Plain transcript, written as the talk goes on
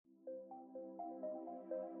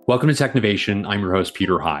Welcome to Technovation. I'm your host,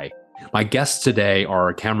 Peter High. My guests today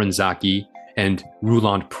are Cameron Zaki and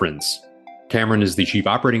Roelant Prins. Cameron is the Chief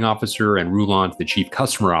Operating Officer and Roelant the Chief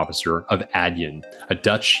Customer Officer of Adyen, a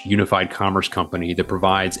Dutch unified commerce company that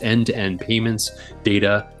provides end-to-end payments,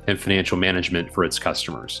 data, and financial management for its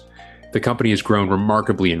customers. The company has grown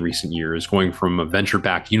remarkably in recent years, going from a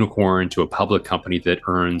venture-backed unicorn to a public company that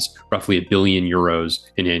earns roughly €1 billion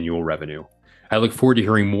in annual revenue. I look forward to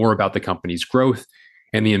hearing more about the company's growth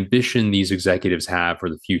and the ambition these executives have for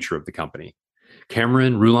the future of the company.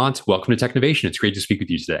 Cameron, Roelant, welcome to Technovation. It's great to speak with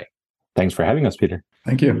you today. Thanks for having us, Peter.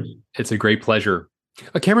 Thank you. It's a great pleasure.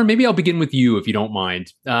 Cameron, maybe I'll begin with you if you don't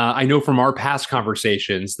mind. I know from our past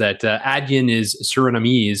conversations that Adyen is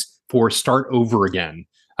Surinamese for start over again,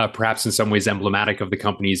 perhaps in some ways emblematic of the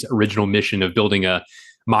company's original mission of building a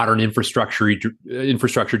modern infrastructure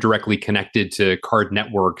directly connected to card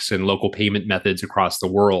networks and local payment methods across the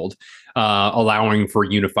world, allowing for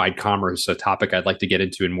unified commerce, a topic I'd like to get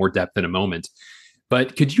into in more depth in a moment.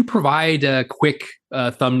 But could you provide a quick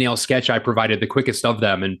thumbnail sketch? I provided the quickest of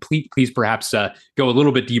them, and please perhaps go a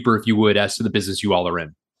little bit deeper, if you would, as to the business you all are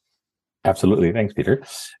in. Absolutely. Thanks, Peter.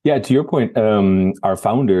 Yeah, to your point, our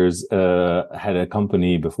founders had a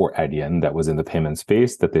company before Adyen that was in the payment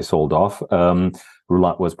space that they sold off.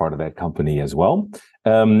 Roelant was part of that company as well.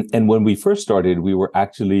 And when we first started, we were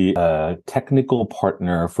actually a technical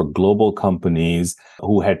partner for global companies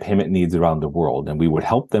who had payment needs around the world, and we would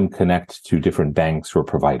help them connect to different banks or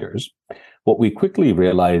providers. What we quickly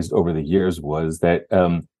realized over the years was that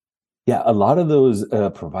a lot of those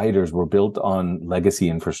providers were built on legacy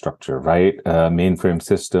infrastructure, right? Mainframe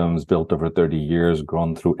systems built over 30 years,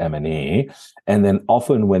 grown through M&A. And then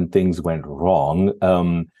often when things went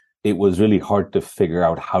wrong, it was really hard to figure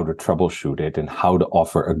out how to troubleshoot it and how to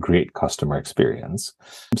offer a great customer experience.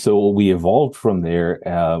 So we evolved from there.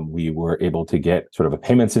 We were able to get sort of a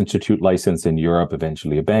Payments Institute license in Europe,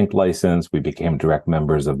 eventually a bank license. We became direct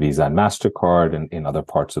members of Visa and MasterCard and in other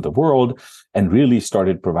parts of the world, and really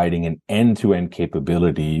started providing an end-to-end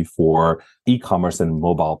capability for e-commerce and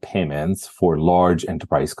mobile payments for large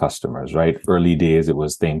enterprise customers, right? Early days, it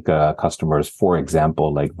was customers, for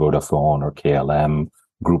example, like Vodafone or KLM,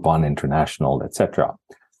 Groupon International, etc.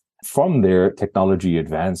 From there, technology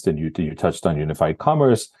advanced, and you touched on unified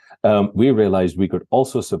commerce. We realized we could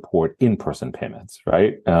also support in-person payments,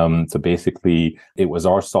 right? So basically, it was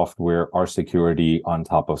our software, our security on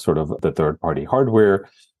top of sort of the third-party hardware.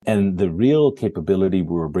 And the real capability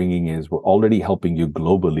we were bringing is we're already helping you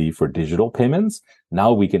globally for digital payments.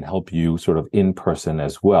 Now we can help you sort of in person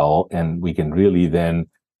as well. And we can really then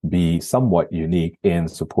be somewhat unique in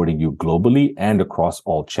supporting you globally and across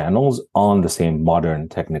all channels on the same modern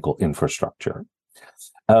technical infrastructure.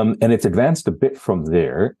 And it's advanced a bit from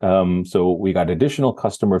there. So we got additional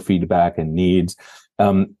customer feedback and needs.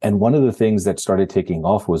 And one of the things that started taking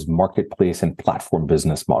off was marketplace and platform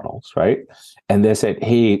business models, right? And they said,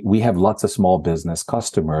 hey, we have lots of small business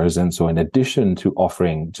customers. And so in addition to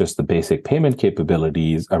offering just the basic payment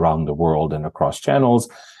capabilities around the world and across channels,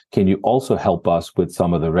 can you also help us with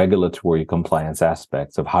some of the regulatory compliance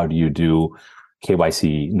aspects of how do you do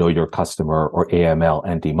KYC, know your customer, or AML,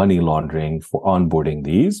 anti-money laundering for onboarding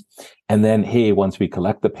these? And then, hey, once we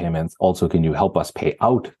collect the payments, also can you help us pay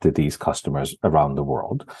out to these customers around the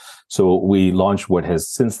world? So we launched what has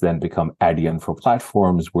since then become Adyen for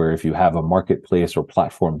Platforms, where if you have a marketplace or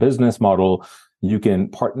platform business model, you can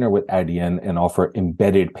partner with Adyen and offer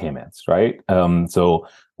embedded payments, right? So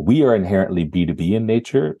we are inherently B2B in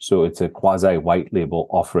nature. So it's a quasi white label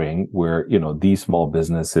offering where, these small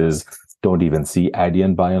businesses don't even see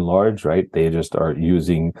Adyen by and large, right? They just are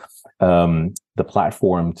using the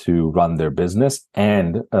platform to run their business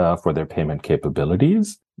and for their payment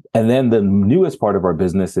capabilities. And then the newest part of our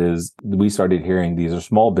business is we started hearing these are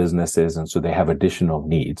small businesses, and so they have additional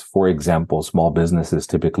needs. For example, small businesses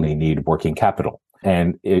typically need working capital.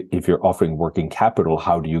 And if you're offering working capital,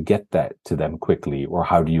 how do you get that to them quickly? Or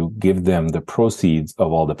how do you give them the proceeds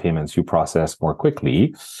of all the payments you process more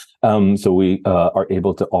quickly? So we are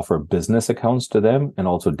able to offer business accounts to them and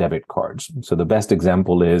also debit cards. So the best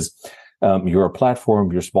example is you're a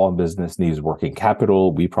platform, your small business needs working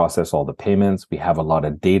capital. We process all the payments. We have a lot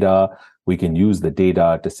of data. We can use the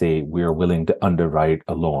data to say we're willing to underwrite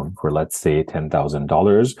a loan for, let's say,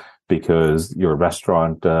 $10,000 because your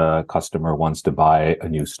restaurant customer wants to buy a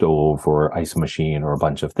new stove or ice machine or a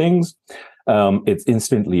bunch of things. It's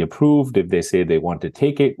instantly approved. If they say they want to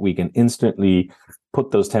take it, we can instantly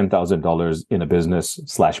put those $10,000 in a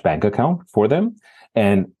business/bank account for them.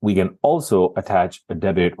 And we can also attach a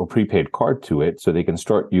debit or prepaid card to it so they can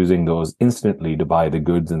start using those instantly to buy the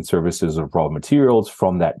goods and services or raw materials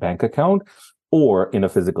from that bank account or in a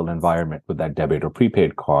physical environment with that debit or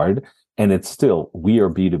prepaid card. And it's still, we are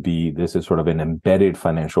B2B. This is sort of an embedded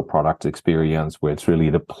financial product experience where it's really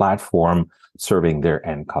the platform serving their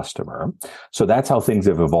end customer. So that's how things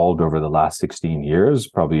have evolved over the last 16 years,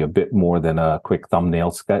 probably a bit more than a quick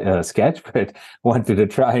thumbnail sketch, but wanted to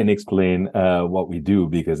try and explain what we do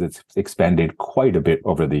because it's expanded quite a bit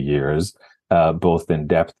over the years, both in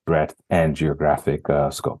depth, breadth, and geographic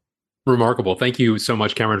scope. Remarkable. Thank you so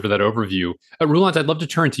much, Cameron, for that overview. Roelant, I'd love to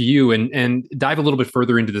turn to you and dive a little bit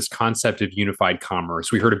further into this concept of unified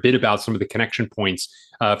commerce. We heard a bit about some of the connection points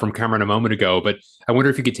from Cameron a moment ago, but I wonder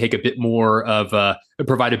if you could take a bit more of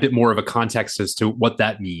provide a bit more of a context as to what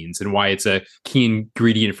that means and why it's a key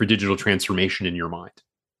ingredient for digital transformation in your mind.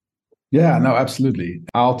 Yeah, no, absolutely.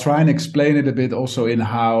 I'll try and explain it a bit also in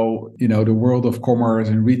how, the world of commerce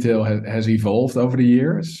and retail has evolved over the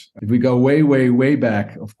years. If we go way, way, way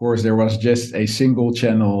back, of course, there was just a single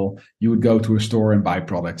channel. You would go to a store and buy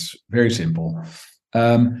products. Very simple.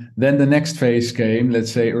 Then the next phase came,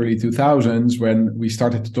 let's say early 2000s, when we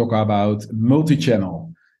started to talk about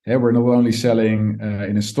multi-channel. Yeah, we're not only selling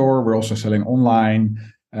in a store, we're also selling online,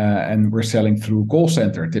 and we're selling through call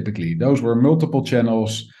center typically. Those were multiple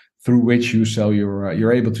channels through which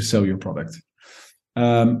you're able to sell your product.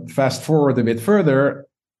 Fast forward a bit further,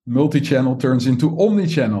 multi-channel turns into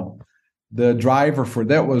omni-channel. The driver for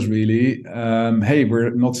that was really, hey,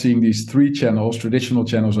 we're not seeing these three channels, traditional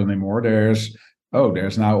channels anymore. There's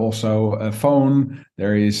now also a phone,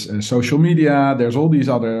 there is social media, there's all these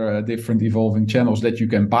other different evolving channels that you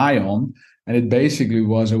can buy on. And it basically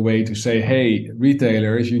was a way to say, hey,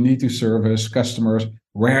 retailers, you need to service customers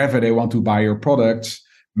wherever they want to buy your products.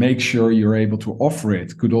 Make sure you're able to offer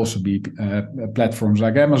it. Could also be platforms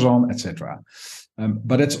like Amazon, etc.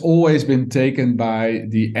 But it's always been taken by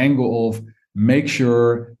the angle of make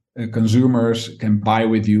sure consumers can buy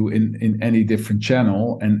with you in any different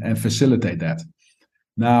channel and facilitate that.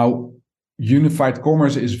 Now, unified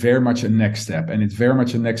commerce is very much a next step, and it's very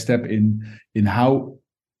much a next step in how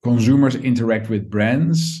consumers interact with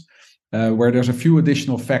brands. Where there's a few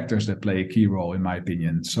additional factors that play a key role, in my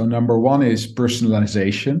opinion. So number one is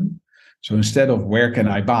personalization. So instead of where can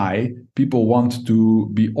I buy, people want to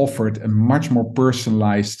be offered a much more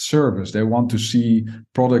personalized service. They want to see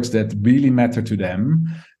products that really matter to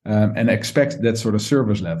them and expect that sort of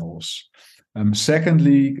service levels.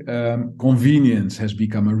 Secondly, convenience has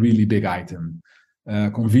become a really big item.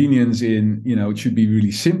 Convenience in, it should be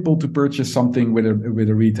really simple to purchase something with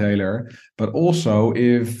a retailer, but also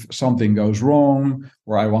if something goes wrong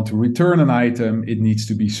or I want to return an item, it needs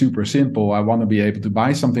to be super simple. I want to be able to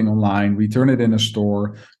buy something online, return it in a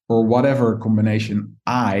store, or whatever combination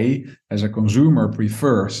I, as a consumer,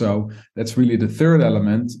 prefer. So that's really the third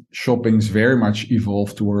element. Shopping's very much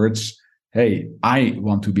evolved towards, hey, I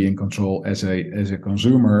want to be in control as a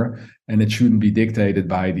consumer, and it shouldn't be dictated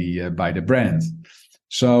by the brand.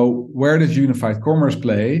 So where does unified commerce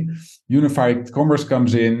play? Unified commerce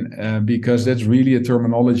comes in because that's really a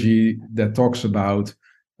terminology that talks about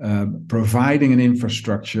providing an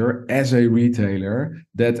infrastructure as a retailer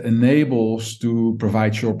that enables to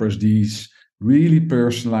provide shoppers these really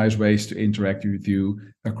personalized ways to interact with you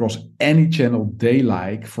across any channel they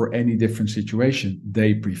like for any different situation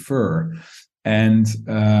they prefer. And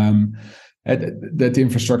that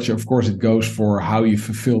infrastructure, of course, it goes for how you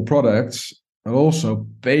fulfill products, but also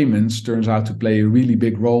payments turns out to play a really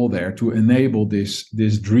big role there to enable this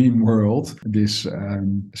dream world, this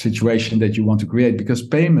situation that you want to create, because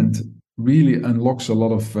payment really unlocks a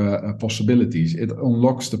lot of possibilities. It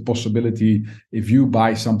unlocks the possibility, if you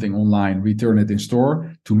buy something online, return it in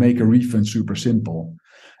store, to make a refund super simple.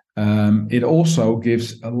 It also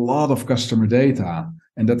gives a lot of customer data,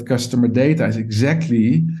 and that customer data is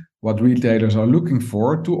exactly what retailers are looking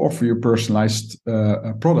for to offer you personalized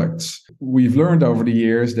products. We've learned over the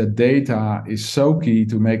years that data is so key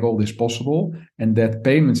to make all this possible, and that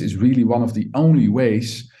payments is really one of the only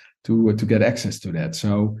ways to get access to that.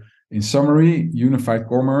 So in summary, unified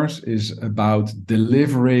commerce is about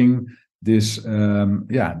delivering this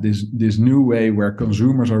new way where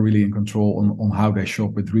consumers are really in control on how they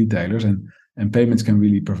shop with retailers, and payments can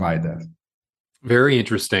really provide that. Very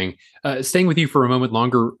interesting. Staying with you for a moment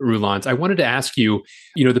longer, Roelant, I wanted to ask you,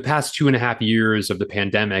 the past 2.5 years of the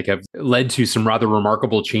pandemic have led to some rather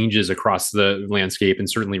remarkable changes across the landscape, and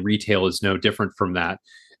certainly retail is no different from that.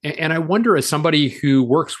 And I wonder, as somebody who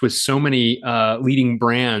works with so many leading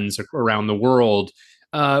brands around the world,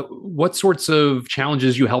 what sorts of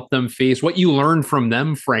challenges you help them face, what you learn from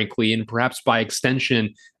them, frankly, and perhaps by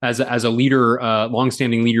extension, as a leader,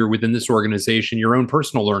 longstanding leader within this organization, your own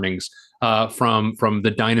personal learnings from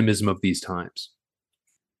the dynamism of these times.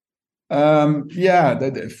 There's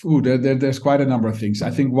quite a number of things.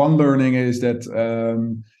 I think one learning is that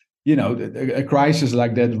a crisis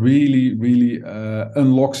like that really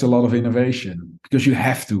unlocks a lot of innovation, because you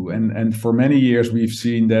have to. And for many years we've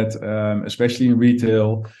seen that, especially in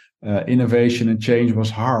retail, innovation and change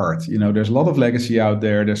was hard. There's a lot of legacy out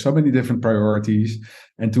there. There's so many different priorities,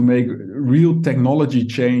 and to make real technology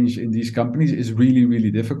change in these companies is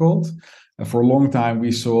really difficult. For a long time,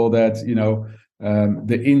 we saw that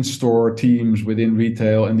the in-store teams within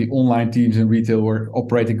retail and the online teams in retail were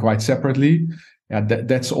operating quite separately.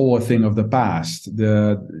 That's all a thing of the past.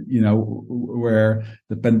 Where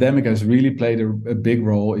the pandemic has really played a big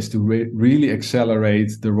role is to really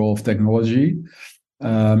accelerate the role of technology.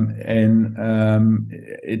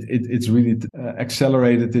 It's really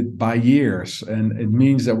accelerated it by years, and it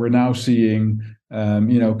means that we're now seeing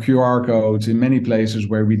QR codes in many places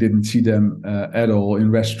where we didn't see them at all,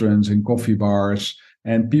 in restaurants, in coffee bars,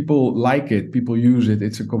 and people like it. People use it.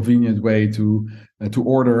 It's a convenient way to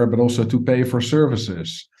order, but also to pay for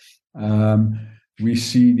services. We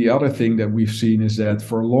see the other thing that we've seen is that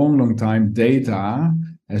for a long time, data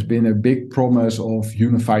has been a big promise of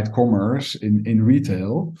unified commerce in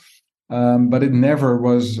retail. But it never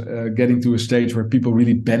was getting to a stage where people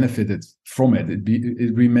really benefited from it.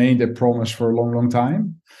 It remained a promise for a long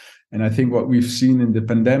time. And I think what we've seen in the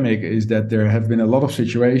pandemic is that there have been a lot of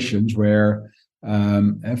situations where,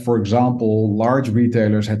 for example, large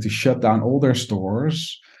retailers had to shut down all their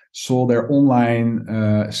stores, saw their online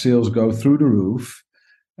sales go through the roof.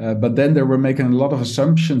 But then they were making a lot of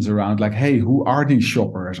assumptions around, like, hey, who are these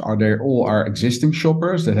shoppers? Are they all our existing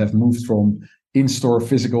shoppers that have moved from in-store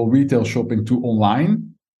physical retail shopping to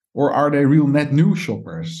online, or are they real net new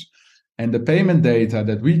shoppers? And the payment data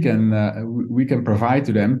that we can provide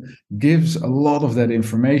to them gives a lot of that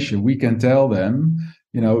information. We can tell them,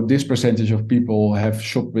 this percentage of people have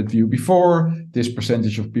shopped with you before, this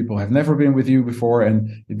percentage of people have never been with you before, and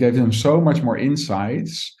it gave them so much more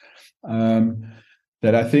insights.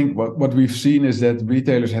 That I think what we've seen is that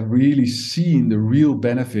retailers have really seen the real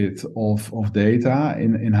benefit of data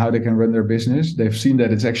in how they can run their business. They've seen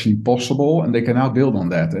that it's actually possible, and they can now build on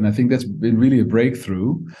that. And I think that's been really a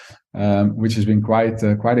breakthrough, which has been quite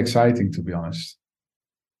exciting, to be honest.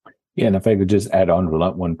 Yeah, and if I could just add on,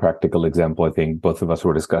 Roland, one practical example I think both of us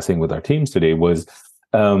were discussing with our teams today was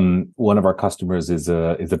one of our customers is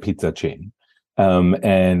a pizza chain.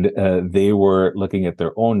 They were looking at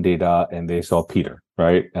their own data, and they saw Peter,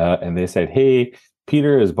 right? And they said, hey,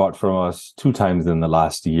 Peter has bought from us 2 times in the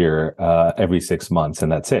last year, every 6 months,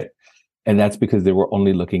 and that's it. And that's because they were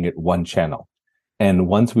only looking at one channel. And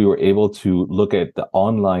once we were able to look at the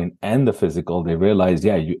online and the physical, they realized,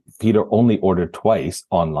 Peter only ordered twice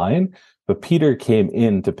online, but Peter came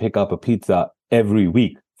in to pick up a pizza every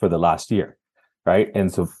week for the last year. Right.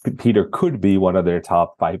 And so Peter could be one of their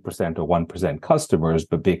top 5% or 1% customers,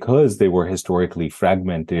 but because they were historically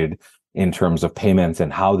fragmented in terms of payments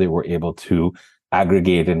and how they were able to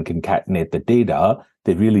aggregate and concatenate the data,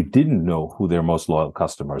 they really didn't know who their most loyal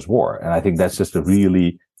customers were. And I think that's just a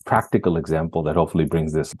really practical example that hopefully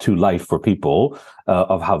brings this to life for people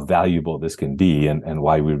of how valuable this can be, and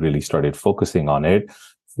why we really started focusing on it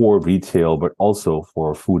for retail, but also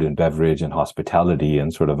for food and beverage and hospitality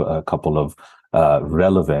and sort of a couple of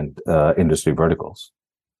relevant industry verticals.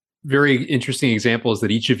 Very interesting examples that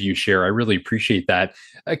each of you share. I really appreciate that.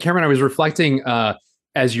 Cameron, I was reflecting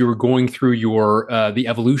as you were going through your the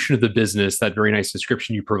evolution of the business, that very nice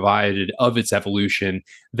description you provided of its evolution,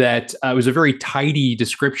 that was a very tidy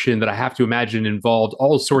description that I have to imagine involved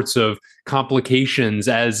all sorts of complications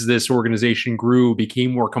as this organization grew,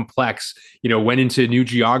 became more complex, went into new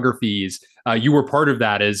geographies. You were part of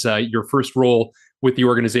that, as your first role with the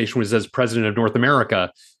organization was as president of North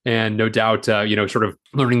America, and no doubt, sort of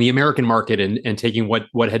learning the American market and taking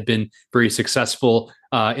what had been very successful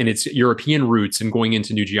in its European roots and going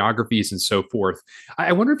into new geographies and so forth.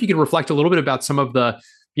 I wonder if you could reflect a little bit about some of the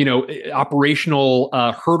operational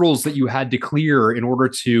hurdles that you had to clear in order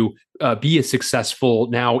to be a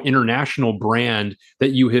successful now international brand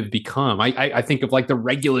that you have become. I think of like the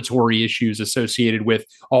regulatory issues associated with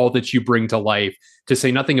all that you bring to life, to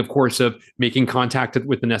say nothing, of course, of making contact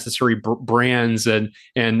with the necessary brands and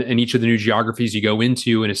each of the new geographies you go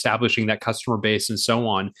into and establishing that customer base and so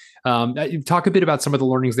on. Talk a bit about some of the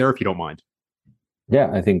learnings there, if you don't mind. Yeah,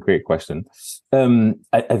 I think great question.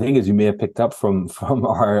 I think, as you may have picked up from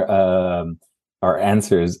our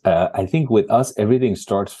answers, I think with us, everything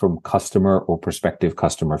starts from customer or prospective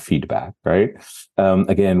customer feedback, right?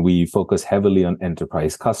 Again, we focus heavily on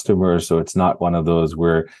enterprise customers, so it's not one of those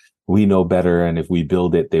where we know better, and if we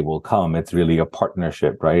build it, they will come. It's really a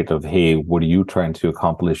partnership, right? Of, hey, what are you trying to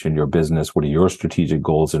accomplish in your business? What are your strategic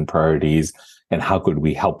goals and priorities? And how could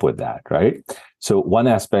we help with that, right? So one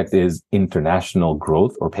aspect is international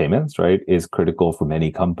growth or payments, right, is critical for many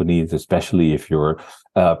companies, especially if you're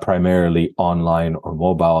primarily online or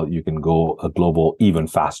mobile. You can go global even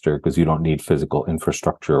faster because you don't need physical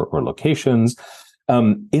infrastructure or locations.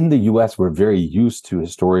 In the US, we're very used to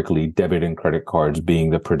historically debit and credit cards being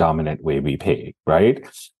the predominant way we pay, right?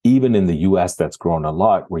 Even in the US, that's grown a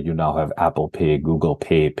lot, where you now have Apple Pay, Google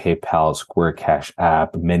Pay, PayPal, Square Cash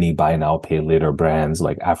App, many buy now, pay later brands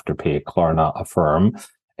like Afterpay, Klarna, Affirm.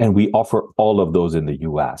 And we offer all of those in the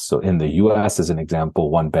US. So in the US, as an example,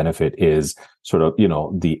 one benefit is sort of,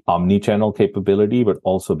 the omni-channel capability, but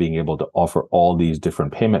also being able to offer all these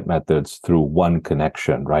different payment methods through one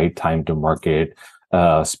connection, right? Time to market,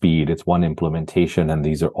 speed, it's one implementation, and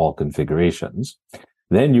these are all configurations.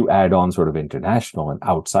 Then you add on sort of international, and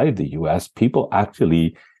outside the US, people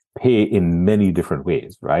actually pay in many different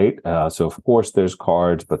ways, right? So of course there's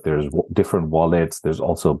cards, but there's different wallets. There's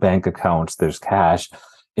also bank accounts, there's cash.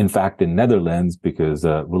 In fact, in Netherlands, because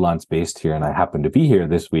Roelant's based here and I happen to be here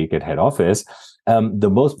this week at head office, the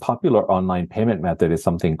most popular online payment method is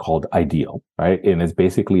something called Ideal, right? And it's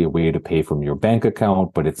basically a way to pay from your bank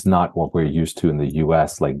account, but it's not what we're used to in the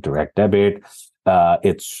US, like direct debit.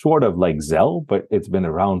 It's sort of like Zelle, but it's been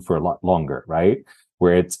around for a lot longer, right?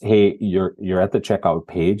 Where it's, hey, you're at the checkout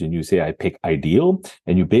page and you say, I pick Ideal,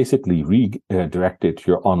 and you basically redirect it to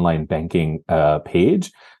your online banking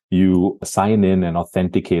page. You sign in and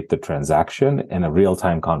authenticate the transaction, and a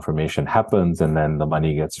real-time confirmation happens, and then the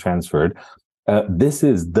money gets transferred. This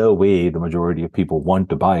is the way the majority of people want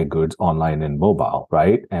to buy goods online and mobile,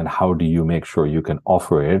 right? And how do you make sure you can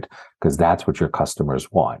offer it? Because that's what your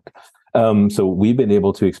customers want. So we've been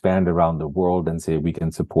able to expand around the world and say we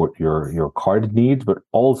can support your card needs, but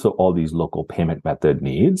also all these local payment method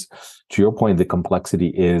needs. To your point, the complexity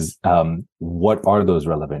is what are those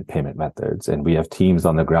relevant payment methods? And we have teams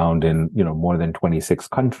on the ground in more than 26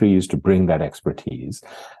 countries to bring that expertise.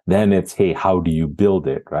 Then it's, hey, how do you build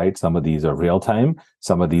it, right? Some of these are real time.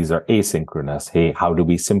 Some of these are asynchronous. Hey, how do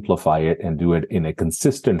we simplify it and do it in a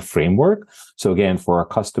consistent framework? So again, for our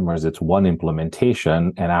customers, it's one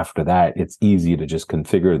implementation. And after that, it's easy to just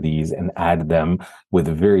configure these and add them with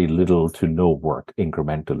very little to no work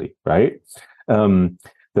incrementally, right?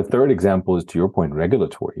 The third example is, to your point,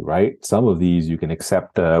 regulatory, right? Some of these you can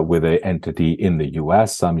accept with an entity in the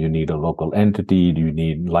US. Some you need a local entity. You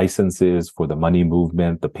need licenses for the money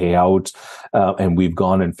movement, the payouts. And we've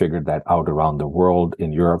gone and figured that out around the world.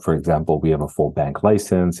 In Europe, for example, we have a full bank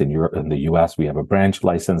license. In the US, we have a branch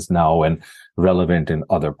license now, and relevant in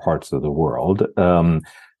other parts of the world.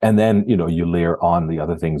 And then, you layer on the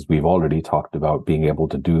other things we've already talked about, being able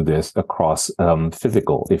to do this across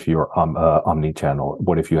physical, if you're omni-channel.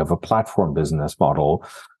 What if you have a platform business model?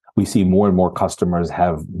 We see more and more customers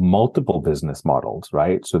have multiple business models,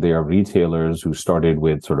 right? So they are retailers who started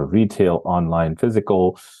with sort of retail, online,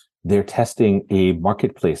 physical. They're testing a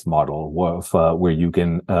marketplace model where you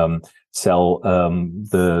can sell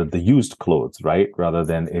the used clothes, right? Rather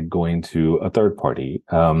than it going to a third party.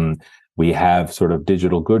 We have sort of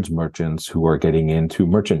digital goods merchants who are getting into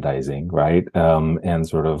merchandising, right? And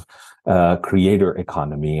sort of creator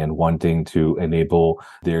economy, and wanting to enable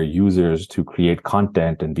their users to create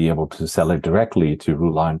content and be able to sell it directly to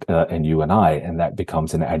Roelant and you and I. And that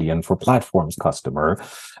becomes an Adyen for Platforms customer.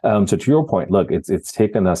 So to your point, look, it's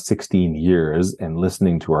taken us 16 years and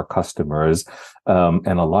listening to our customers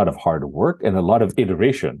and a lot of hard work and a lot of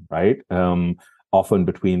iteration, right? Often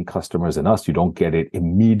between customers and us, you don't get it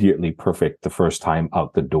immediately perfect the first time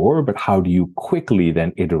out the door, but how do you quickly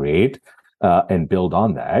then iterate and build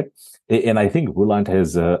on that? And I think Roelant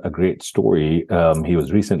has a great story. He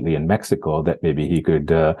was recently in Mexico that maybe he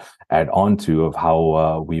could add on to, of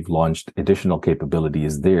how we've launched additional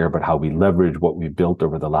capabilities there, but how we leverage what we've built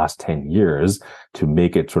over the last 10 years to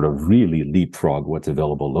make it sort of really leapfrog what's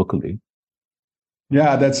available locally.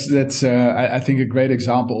 Yeah, that's I think a great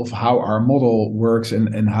example of how our model works,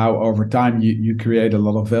 and how over time you create a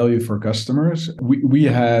lot of value for customers. We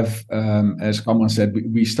have, as Kamran said,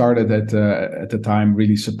 we started at the time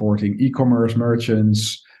really supporting e-commerce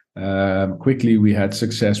merchants. Quickly we had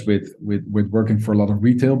success with working for a lot of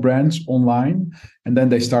retail brands online, and then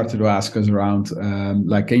they started to ask us around,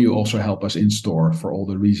 like, can you also help us in store for all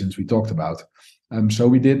the reasons we talked about? So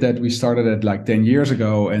we did that. We started it like 10 years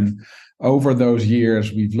ago, and over those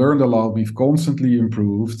years, we've learned a lot. We've constantly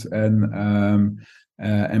improved, and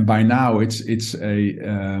And by now, it's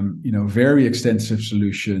a very extensive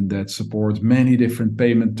solution that supports many different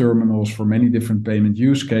payment terminals for many different payment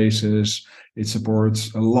use cases. It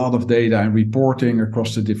supports a lot of data and reporting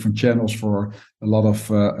across the different channels for a lot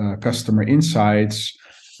of customer insights,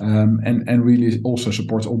 and really also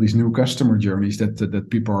supports all these new customer journeys that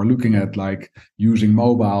people are looking at, like using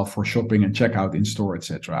mobile for shopping and checkout in store,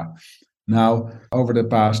 etc. Now, over the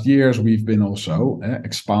past years, we've been also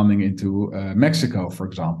expanding into Mexico, for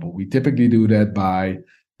example. We typically do that by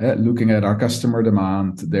looking at our customer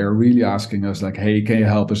demand. They're really asking us like, hey, can you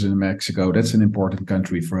help us in Mexico? That's an important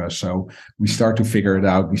country for us. So we start to figure it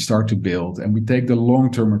out. We start to build, and we take the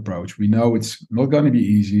long-term approach. We know it's not going to be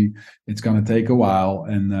easy. It's going to take a while.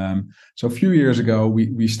 And so a few years ago, we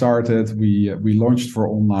launched for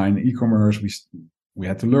online e-commerce. We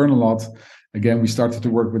had to learn a lot. Again, we started to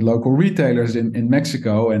work with local retailers in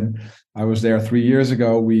Mexico, and I was there 3 years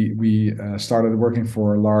ago. We started working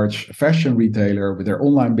for a large fashion retailer with their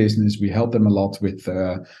online business. We helped them a lot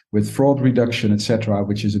with fraud reduction, etc.,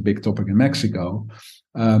 which is a big topic in Mexico.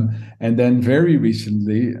 And then very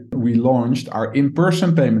recently, we launched our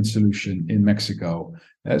in-person payment solution in Mexico.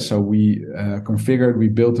 So we we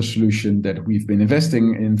built a solution that we've been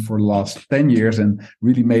investing in for the last 10 years and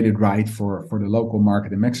really made it right for the local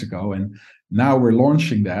market in Mexico. And now we're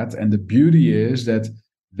launching that. And the beauty is that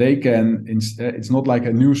they can, it's not like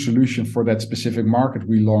a new solution for that specific market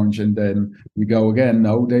we launch and then we go again.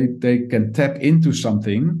 No, they can tap into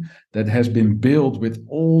something that has been built with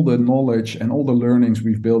all the knowledge and all the learnings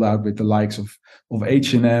we've built out with the likes of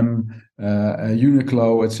H&M,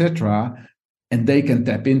 Uniqlo, etc. And they can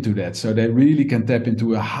tap into that. So they really can tap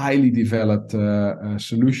into a highly developed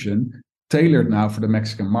solution tailored now for the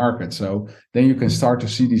Mexican market. So then you can start to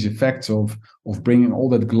see these effects of bringing all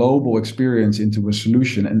that global experience into a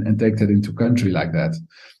solution and take that into a country like that,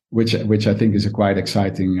 which I think is a quite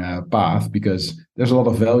exciting path, because there's a lot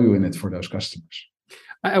of value in it for those customers.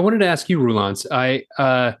 I wanted to ask you, Roelant,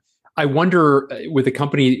 I wonder, with the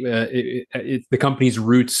company, the company's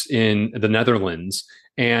roots in the Netherlands,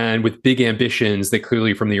 and with big ambitions that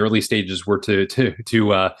clearly from the early stages were to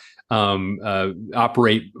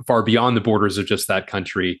operate far beyond the borders of just that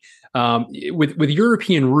country. With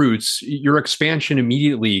European roots, your expansion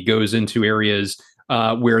immediately goes into areas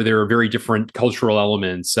where there are very different cultural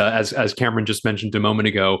elements, as Cameron just mentioned a moment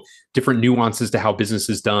ago, different nuances to how business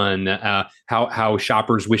is done, how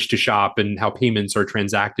shoppers wish to shop, and how payments are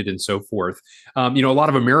transacted, and so forth. A lot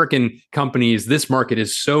of American companies, this market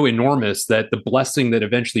is so enormous that the blessing that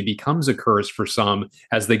eventually becomes a curse for some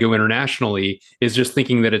as they go internationally is just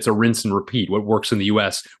thinking that it's a rinse and repeat. What works in the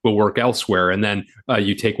US will work elsewhere. And then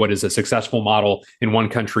you take what is a successful model in one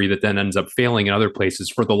country that then ends up failing in other places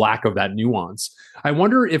for the lack of that nuance. I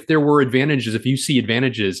wonder if there were advantages, if you see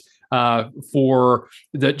advantages for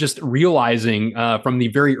just realizing from the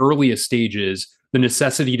very earliest stages the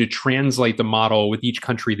necessity to translate the model with each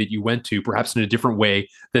country that you went to, perhaps in a different way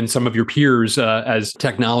than some of your peers as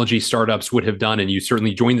technology startups would have done. And you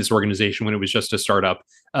certainly joined this organization when it was just a startup.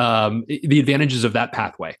 The advantages of that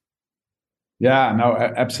pathway. Yeah, no,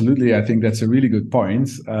 absolutely. I think that's a really good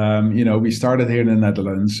point. We started here in the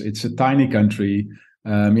Netherlands. It's a tiny country.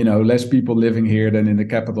 Less people living here than in the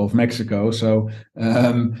capital of Mexico. So,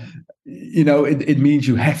 it means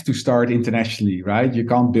you have to start internationally, right? You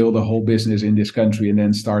can't build a whole business in this country and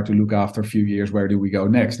then start to look after a few years, where do we go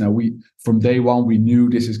next? Now, from day one, we knew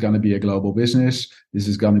this is going to be a global business. This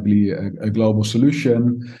is going to be a global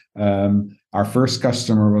solution. Our first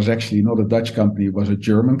customer was actually not a Dutch company, it was a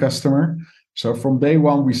German customer. So from day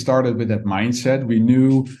one, we started with that mindset. We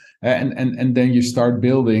knew, and then you start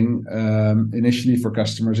building initially for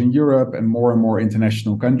customers in Europe, and more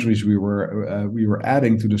international countries we were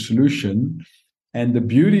adding to the solution. And the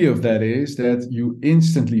beauty of that is that you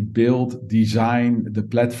instantly design the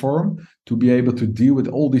platform to be able to deal with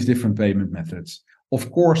all these different payment methods.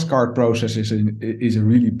 Of course, card processing is a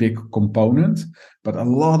really big component, but a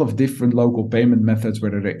lot of different local payment methods,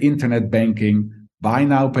 whether they're internet banking, buy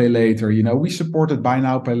now, pay later. We supported buy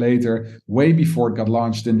now, pay later way before it got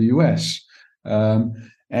launched in the US.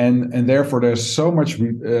 And therefore, there's so much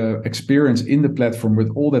experience in the platform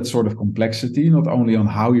with all that sort of complexity, not only on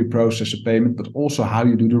how you process a payment, but also how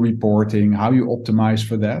you do the reporting, how you optimize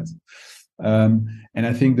for that. And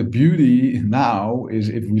I think the beauty now is,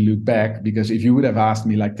 if we look back, because if you would have asked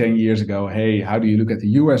me like 10 years ago, hey, how do you look at the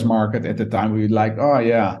US market? At the time, we would like, oh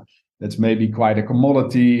yeah, that's maybe quite a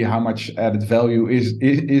commodity. How much added value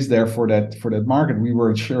is there for that market? We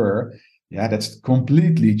weren't sure. Yeah, that's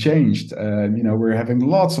completely changed. We're having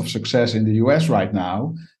lots of success in the US right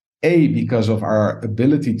now, because of our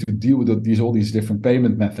ability to deal with all these different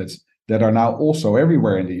payment methods that are now also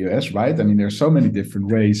everywhere in the US, right? I mean, there's so many different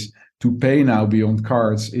ways to pay now beyond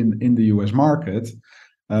cards in the US market.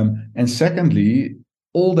 And secondly,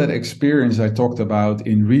 all that experience I talked about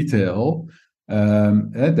in retail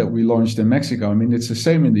that we launched in Mexico, I mean, it's the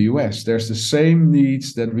same in the US. There's the same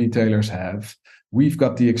needs that retailers have. We've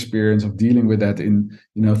got the experience of dealing with that in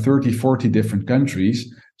 30, 40 different countries.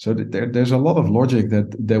 So there's a lot of logic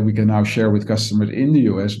that we can now share with customers in the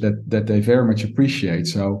US that they very much appreciate.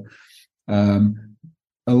 So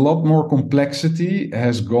a lot more complexity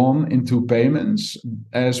has gone into payments,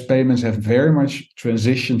 as payments have very much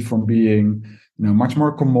transitioned from being much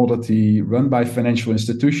more commodity run by financial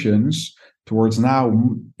institutions towards now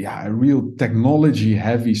a real technology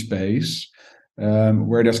heavy space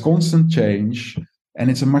where there's constant change, and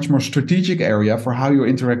it's a much more strategic area for how you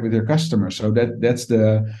interact with your customers. So that's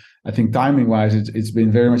I think timing wise, it's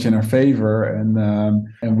been very much in our favor,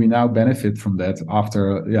 and we now benefit from that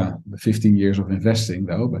after 15 years of investing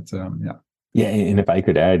though. But yeah, and if I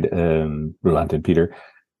could add, Roelant and Peter,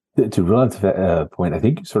 to Roelant's point, I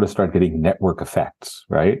think you sort of start getting network effects,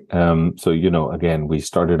 right? So again, we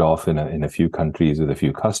started off in a few countries with a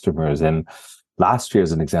few customers, and last year,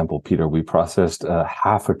 as an example, Peter, we processed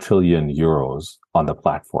 €500 billion on the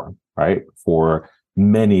platform, right, for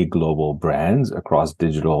many global brands across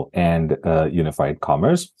digital and unified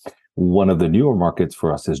commerce. One of the newer markets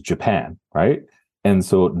for us is Japan, right? And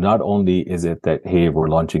so not only is it that, hey, we're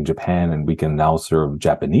launching Japan and we can now serve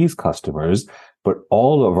Japanese customers, but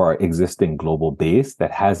all of our existing global base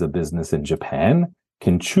that has a business in Japan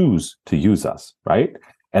can choose to use us, right?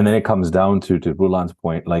 And then it comes down to Roelant's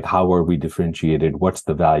point, like, how are we differentiated? What's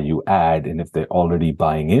the value add? And if they're already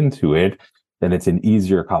buying into it, then it's an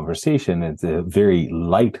easier conversation. It's a very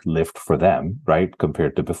light lift for them, right,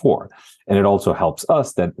 compared to before. And it also helps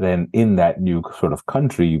us that then in that new sort of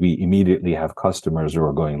country, we immediately have customers who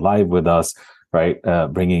are going live with us, right,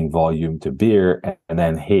 bringing volume to bear. And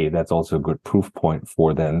then, hey, that's also a good proof point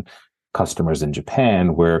for then customers in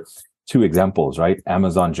Japan, where two examples, right?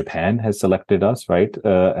 Amazon Japan has selected us, right,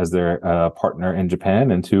 as their partner in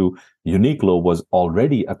Japan, and two, Uniqlo was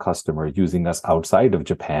already a customer using us outside of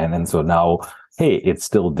Japan. And so now, hey, it's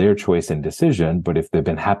still their choice and decision, but if they've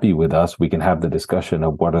been happy with us, we can have the discussion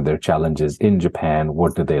of what are their challenges in Japan,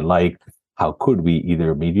 what do they like, how could we either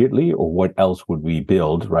immediately or what else would we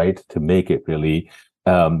build, right, to make it really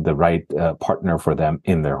the right partner for them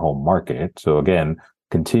in their home market. So again,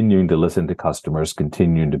 continuing to listen to customers,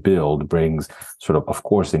 continuing to build brings sort of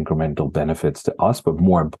course, incremental benefits to us, but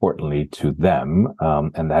more importantly to them.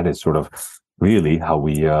 And that is sort of really how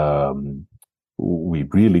we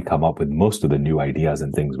really come up with most of the new ideas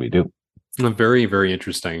and things we do. Very, very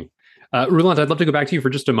interesting. Roelant, I'd love to go back to you for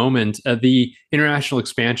just a moment. The international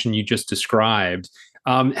expansion you just described,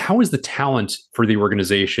 how is the talent for the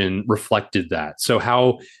organization reflected that? So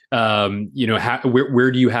how,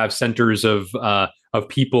 where do you have centers of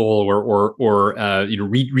people or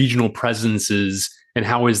regional presences, and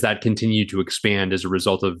how has that continued to expand as a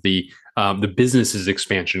result of the business's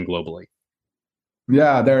expansion globally?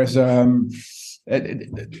 Yeah, there's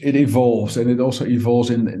it evolves, and it also evolves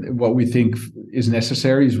in what we think is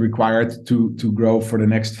necessary, is required to grow for the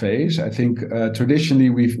next phase. I think traditionally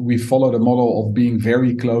we followed a model of being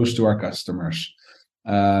very close to our customers.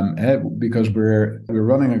 Because we're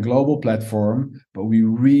running a global platform, but we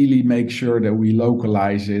really make sure that we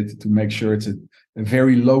localize it to make sure it's a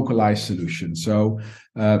very localized solution. So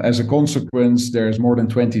as a consequence, there's more than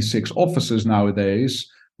 26 offices nowadays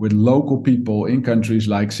with local people in countries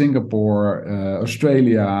like Singapore,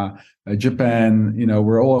 Australia, Japan.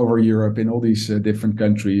 We're all over Europe in all these different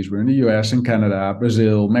countries. We're in the US and Canada,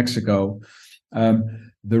 Brazil, Mexico.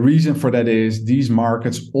 The reason for that is these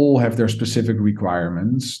markets all have their specific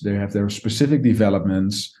requirements. They have their specific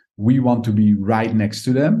developments. We want to be right next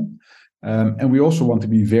to them. And we also want to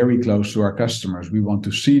be very close to our customers. We want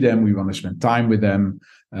to see them. We want to spend time with them.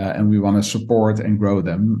 And we want to support and grow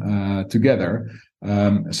them together.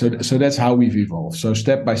 So that's how we've evolved. So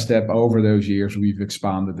step by step over those years, we've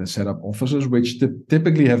expanded and set up offices, which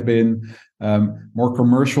typically have been more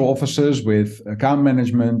commercial offices with account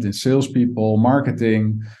management and salespeople,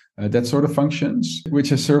 marketing, that sort of functions, which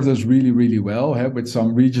has served us really, really well. With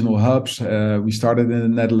some regional hubs. We started in the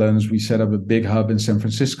Netherlands. We set up a big hub in San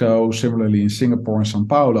Francisco, similarly in Singapore and Sao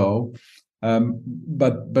Paulo.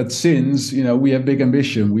 But since, we have big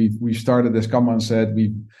ambition. We started, as Kamran said,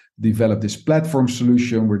 we developed this platform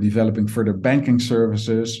solution. We're developing further banking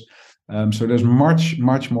services. So there's much,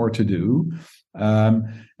 much more to do.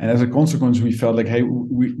 And as a consequence, we felt like, hey,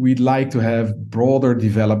 we'd like to have broader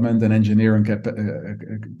development and engineering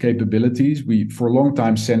capabilities. We, for a long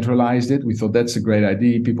time, centralized it. We thought that's a great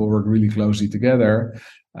idea. People work really closely together.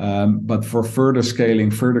 But for further scaling,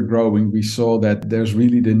 further growing, we saw that there's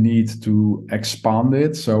really the need to expand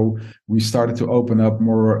it. So we started to open up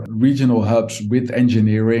more regional hubs with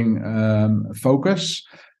engineering focus.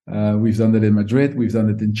 We've done it in Madrid, we've done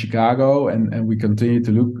it in Chicago, and we continue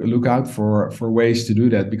to look out for ways to do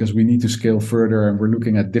that, because we need to scale further, and we're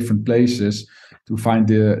looking at different places to find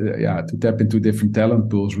to tap into different talent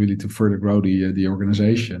pools, really, to further grow the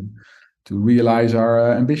organization, to realize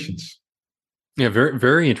our ambitions. Yeah, very,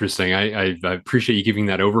 very interesting. I appreciate you giving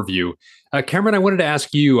that overview. Cameron, I wanted to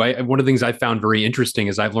ask you, one of the things I found very interesting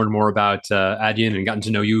as I've learned more about Adyen and gotten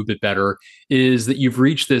to know you a bit better is that you've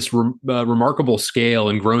reached this remarkable scale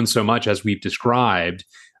and grown so much as we've described.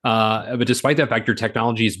 But despite that fact, your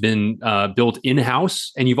technology has been built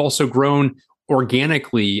in-house, and you've also grown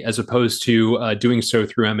organically as opposed to doing so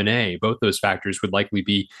through M&A. Both those factors would likely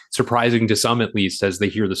be surprising to some, at least, as they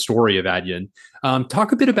hear the story of Adyen.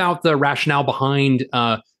 Talk a bit about the rationale behind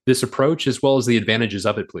this approach, as well as the advantages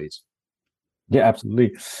of it, please. Yeah,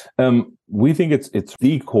 absolutely. We think it's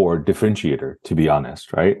the core differentiator, to be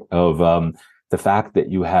honest, right? Of the fact that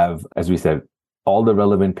you have, as we said, all the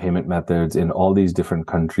relevant payment methods in all these different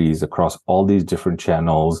countries across all these different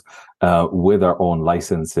channels with our own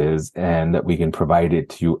licenses, and that we can provide it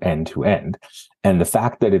to you end to end. And the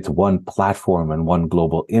fact that it's one platform and one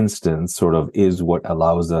global instance sort of is what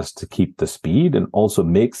allows us to keep the speed, and also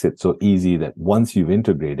makes it so easy that once you've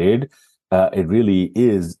integrated, it really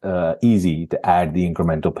is easy to add the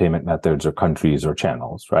incremental payment methods or countries or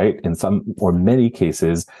channels, right? In some or many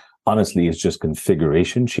cases, honestly, it's just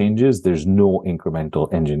configuration changes. There's no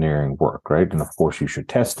incremental engineering work, right? And of course, you should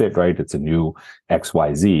test it, right? It's a new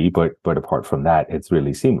XYZ, but apart from that, it's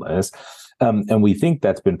really seamless. And we think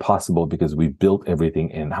that's been possible because we built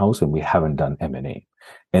everything in-house and we haven't done M&A.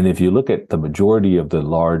 And if you look at the majority of the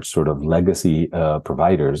large sort of legacy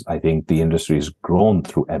providers, I think the industry has grown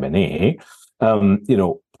through M&A.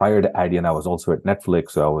 Prior to Adyen, I was also at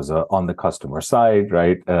Netflix, so I was on the customer side,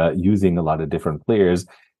 right? Using a lot of different players.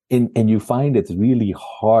 And you find it's really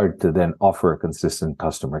hard to then offer a consistent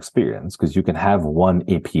customer experience, because you can have one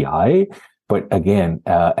API, but again,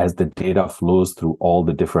 as the data flows through all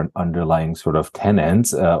the different underlying sort of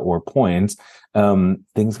tenants or points,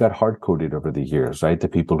 things got hard-coded over the years, right? The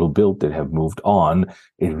people who built it have moved on.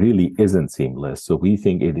 It really isn't seamless. So we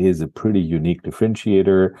think it is a pretty unique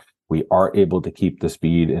differentiator. We are able to keep the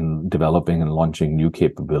speed in developing and launching new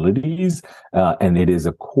capabilities. And it is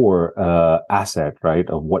a core asset, right,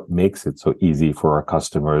 of what makes it so easy for our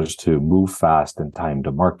customers to move fast and time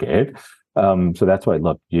to market. So that's why,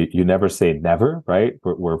 look, you never say never, right?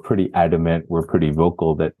 We're pretty adamant, we're pretty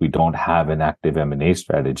vocal that we don't have an active M&A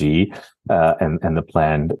strategy. And the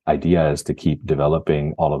planned idea is to keep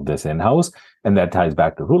developing all of this in-house. And that ties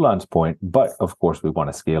back to Roelant's point. But of course, we want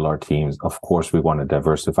to scale our teams. Of course, we want to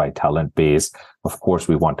diversify talent base. Of course,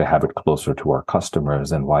 we want to have it closer to our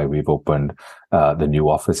customers, and why we've opened the new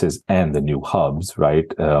offices and the new hubs, right?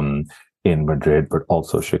 In Madrid, but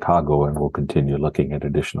also Chicago, and we'll continue looking at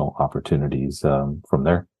additional opportunities from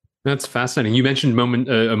there. That's fascinating. You mentioned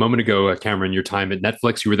a moment ago, Cameron, your time at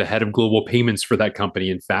Netflix. You were the head of global payments for that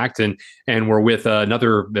company, in fact, and we're with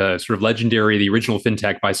another sort of legendary, the original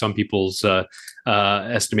fintech by some people's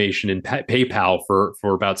estimation, in PayPal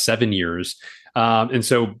for about 7 years. And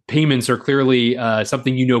so payments are clearly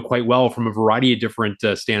something you know quite well from a variety of different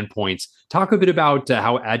standpoints. Talk a bit about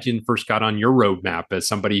how Adyen first got on your roadmap as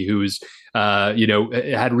somebody who's,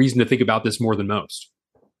 had reason to think about this more than most.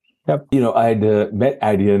 Yep. I'd met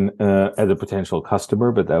Adyen as a potential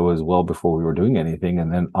customer, but that was well before we were doing anything.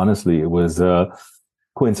 And then honestly, it was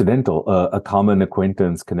coincidental. A common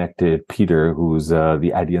acquaintance connected Peter, who's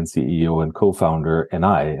the Adyen CEO and co-founder, and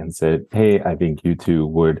and said, hey, I think you two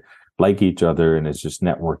would like each other, and it's just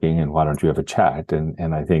networking, and why don't you have a chat?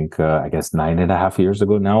 And I think, I guess 9.5 years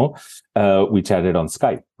ago now, we chatted on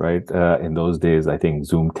Skype, right? In those days, I think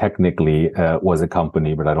Zoom technically was a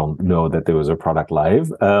company, but I don't know that there was a product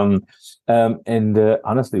live.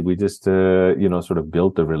 Honestly, we just, sort of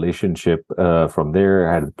built a relationship from there.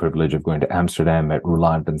 I had the privilege of going to Amsterdam, met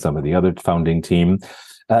Roelant and some of the other founding team.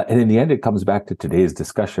 And in the end, it comes back to today's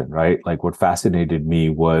discussion, right? Like, what fascinated me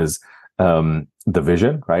was the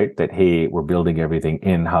vision, right? That, hey, we're building everything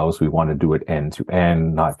in-house. We want to do it end to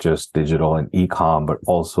end, not just digital and e-com, but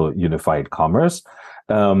also unified commerce.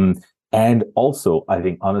 And also, I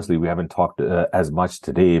think, honestly, we haven't talked as much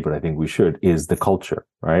today, but I think we should, is the culture,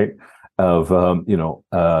 right? of,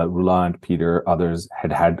 Roland, Peter, others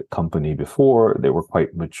had company before. They were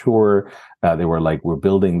quite mature. They were like, we're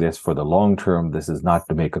building this for the long term. This is not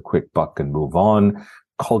to make a quick buck and move on.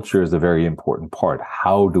 Culture is a very important part.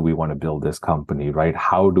 How do we want to build this company, right?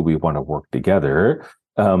 How do we want to work together?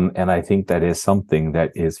 And I think that is something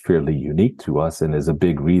that is fairly unique to us and is a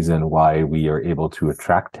big reason why we are able to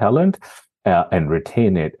attract talent and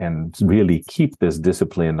retain it and really keep this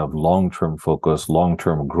discipline of long-term focus,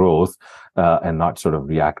 long-term growth, and not sort of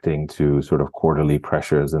reacting to sort of quarterly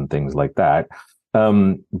pressures and things like that.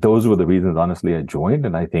 Those were the reasons, honestly, I joined.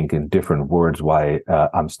 And I think in different words why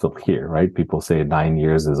I'm still here, right? People say 9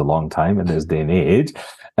 years is a long time in this day and age.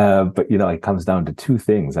 But, it comes down to two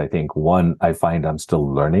things. I think one, I find I'm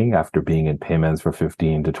still learning after being in payments for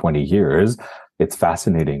 15 to 20 years. It's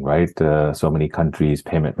fascinating, right? So many countries,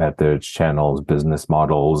 payment methods, channels, business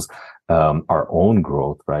models, our own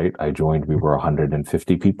growth, right? I joined, we were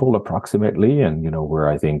 150 people approximately. And, we're,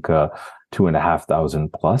 I think,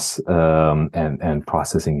 2,500 plus, and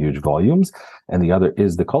processing huge volumes. And the other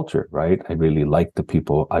is the culture, right? I really like the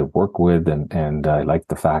people I work with, and I like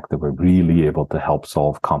the fact that we're really able to help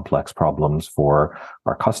solve complex problems for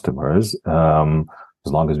our customers.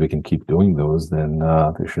 As long as we can keep doing those, then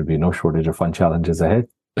there should be no shortage of fun challenges ahead.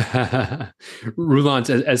 Roland,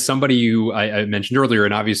 as somebody you I mentioned earlier,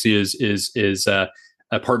 and obviously is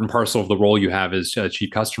a part and parcel of the role you have as Chief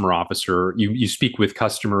Customer Officer, you speak with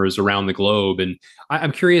customers around the globe, and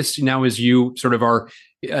I'm curious now, as you sort of are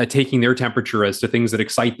taking their temperature as to things that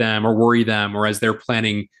excite them or worry them, or as they're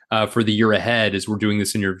planning for the year ahead, as we're doing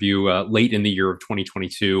this interview late in the year of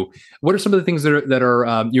 2022. What are some of the things that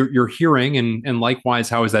are you're hearing, and likewise,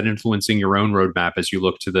 how is that influencing your own roadmap as you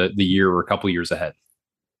look to the year or a couple of years ahead?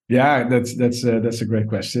 Yeah, that's a great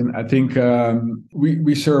question. I think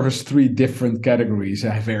we service three different categories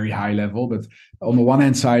at a very high level. But on the one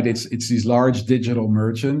hand side, it's these large digital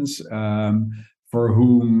merchants for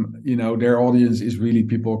whom their audience is really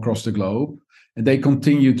people across the globe, and they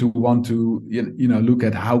continue to want to look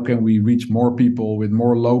at how can we reach more people with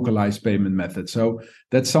more localized payment methods. So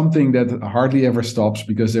that's something that hardly ever stops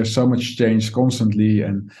because there's so much change constantly,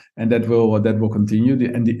 and that will continue.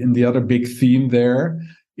 And the other big theme there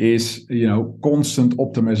is constant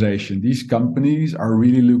optimization. These companies are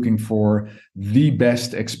really looking for the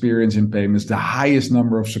best experience in payments, the highest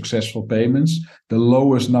number of successful payments, the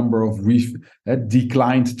lowest number of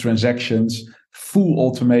declined transactions, full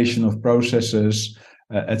automation of processes,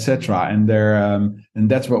 etc. And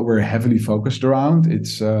that's what we're heavily focused around.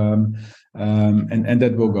 It's and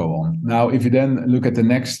that will go on. Now, if you then look at the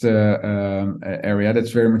next area,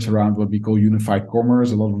 that's very much around what we call unified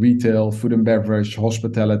commerce, a lot of retail, food and beverage,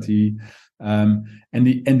 hospitality, and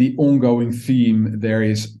the ongoing theme there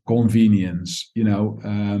is convenience,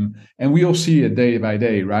 and we all see it day by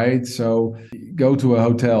day, right? So go to a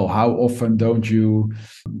hotel. How often don't you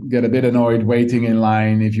get a bit annoyed waiting in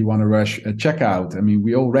line if you want to rush a checkout? I mean,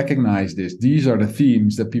 we all recognize this. These are the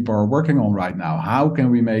themes that people are working on right now. How can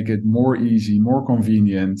we make it more easy, more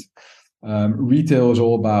convenient? Retail is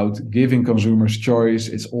all about giving consumers choice.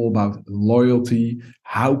 It's all about loyalty.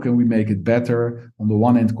 How can we make it better? On the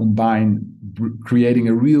one hand, combine creating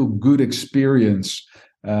a real good experience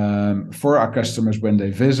for our customers when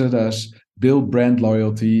they visit us, build brand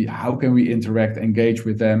loyalty. How can we interact, engage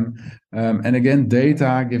with them? And again,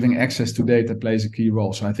 data, giving access to data plays a key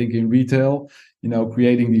role. So I think in retail,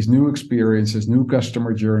 creating these new experiences, new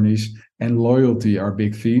customer journeys, and loyalty are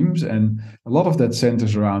big themes. And a lot of that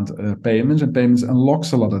centers around payments, and payments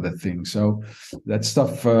unlocks a lot of that thing. So that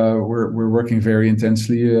stuff we're working very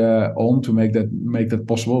intensely on to make that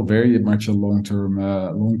possible. Very much a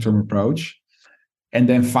long-term approach. And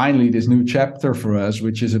then finally, this new chapter for us,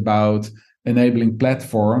 which is about enabling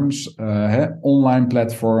platforms, online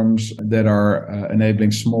platforms that are enabling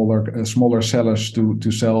smaller sellers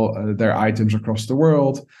to sell their items across the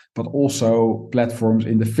world, but also platforms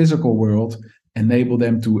in the physical world, enable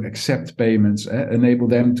them to accept payments, enable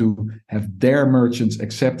them to have their merchants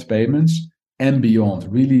accept payments and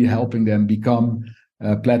beyond, really helping them become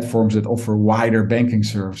platforms that offer wider banking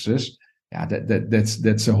services. Yeah,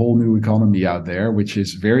 that's a whole new economy out there, which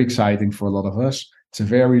is very exciting for a lot of us. It's a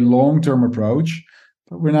very long-term approach,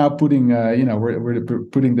 but we're now putting, we're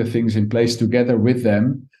putting the things in place together with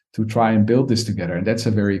them to try and build this together, and that's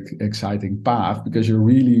a very exciting path because you're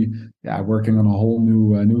really, working on a whole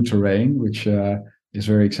new terrain, which is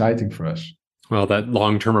very exciting for us. Well, that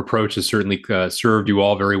long-term approach has certainly served you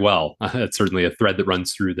all very well. That's certainly a thread that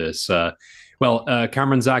runs through this. Well,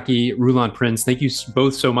 Kamran Zaki, Roland Prins, thank you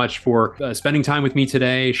both so much for spending time with me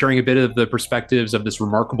today, sharing a bit of the perspectives of this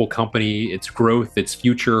remarkable company, its growth, its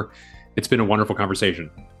future. It's been a wonderful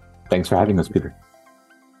conversation. Thanks for having us, Peter.